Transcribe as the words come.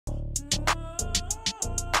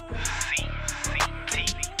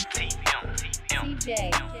We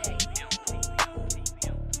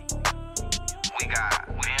got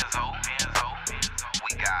Benzo.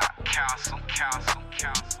 We got Castle.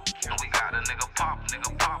 And we got a nigga Pop.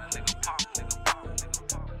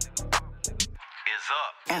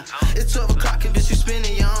 It's 12 o'clock and bitch you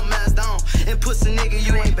spinning your own mask down. And pussy nigga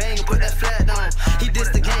you ain't banging, put that flat down. He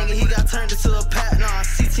dissed the gang and he got turned into a pat now.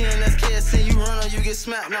 CTM, that's KSN, you run or you get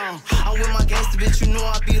smacked now. I'm with my gangster bitch, you know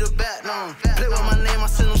I be the bat now. Play with my name, I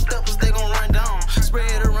send them steppers, they gon' run down. Spray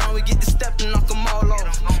it around, we get the step and knock them all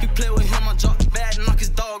off. You play with him, I drop the bad and knock his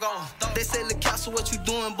dog off. They say, look out, so what you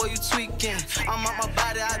doing, boy, you tweaking. I'm out my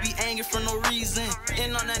body, I be angry for no reason.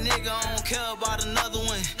 And on that nigga, I don't care about another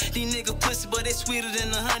one. These niggas pussy, but they sweeter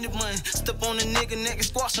than 100 one. Step on the nigga neck and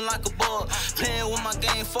squashing like a bug. Playing with my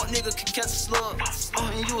game, fuck nigga can catch a slug.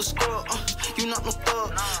 And you a squirrel, you not no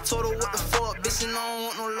thug. Told her what the fuck, bitch, and I don't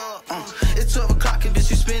want no love. It's 12 o'clock and bitch,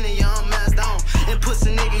 you spinning your own mask down. And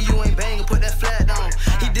pussy nigga, you ain't banging, put that flat down.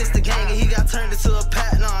 He dissed the gang and he got turned into a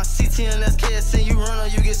pat now. CTM, that's KSN, you run or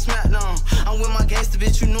you get smacked down. I'm with my gangster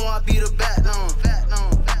bitch, you know I be the bat down.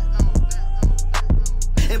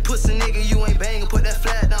 And pussy nigga, you ain't banging, put that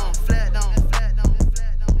flat down.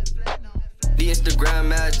 The Instagram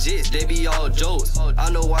mad jits, they be all jokes.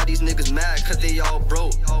 I know why these niggas mad, cause they all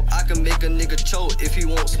broke. I can make a nigga choke if he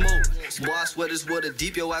won't smoke. Boy, I swear this water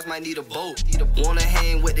deep, your ass might need a boat. Wanna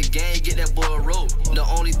hang with the gang, get that boy a rope. The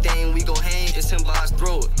only thing we gon' hang is him by his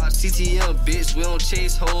throat. CTM, bitch, we don't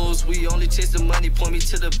chase hoes. We only chase the money, point me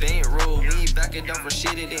to the bank road. We ain't backing down for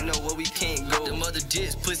shit, it ain't know where we can't go. Them other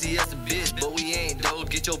jits, pussy ass a bitch, but we ain't though.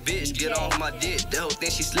 Get your bitch, get off my dick. That whole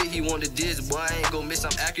thing she slick, he wanted this. Boy, I ain't gon' miss,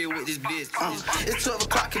 I'm accurate with this bitch. It's 12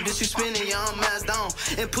 o'clock and bitch, you spinning your own mask down.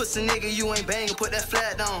 And pussy nigga, you ain't banging, put that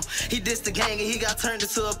flat down. He dissed the gang and he got turned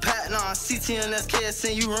into a pat now. CTM, that's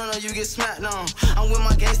KSN, you run or you get smacked down. I'm with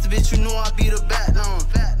my gangster bitch, you know I be the bat down.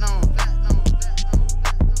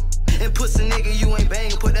 And pussy nigga, you ain't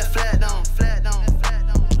banging, put that flat down.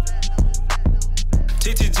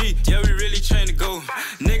 TTG, yeah, we really train to go.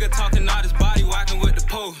 Nigga talking all this body walking with the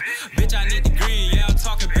pole. Bitch, I need the green, yeah, I'm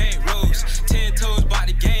talking bank rolls. 10 toes by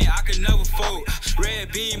the game, I could never fold.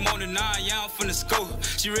 Red beam on the 9, yeah, I'm finna scope.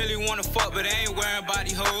 She really wanna fuck, but I ain't wearing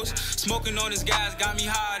body hoes. Smoking on this gas got me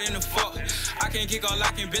higher than the fuck. I can't kick all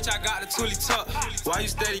locking, bitch, I got the toolie tuck. Why you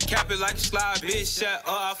steady capping like you slide, bitch? Shut up,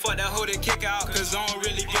 I fuck that hoe that kick out, cause I don't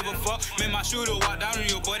really give a fuck. Man, my shooter walk down on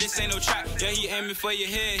your boy, this ain't no trap. Yeah, he aiming for your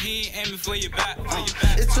head, he ain't aiming for your back.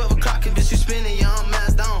 It's 12 o'clock and bitch, you spinning your own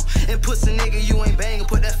mask down. And pussy nigga, you ain't banging,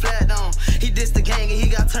 put that flat down. He dissed the gang and he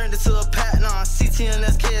got turned into a pat now. CTM,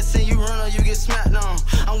 that's KSN, you run or you get smacked down.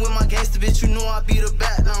 I'm with my gangster bitch, you know I be the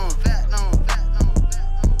bat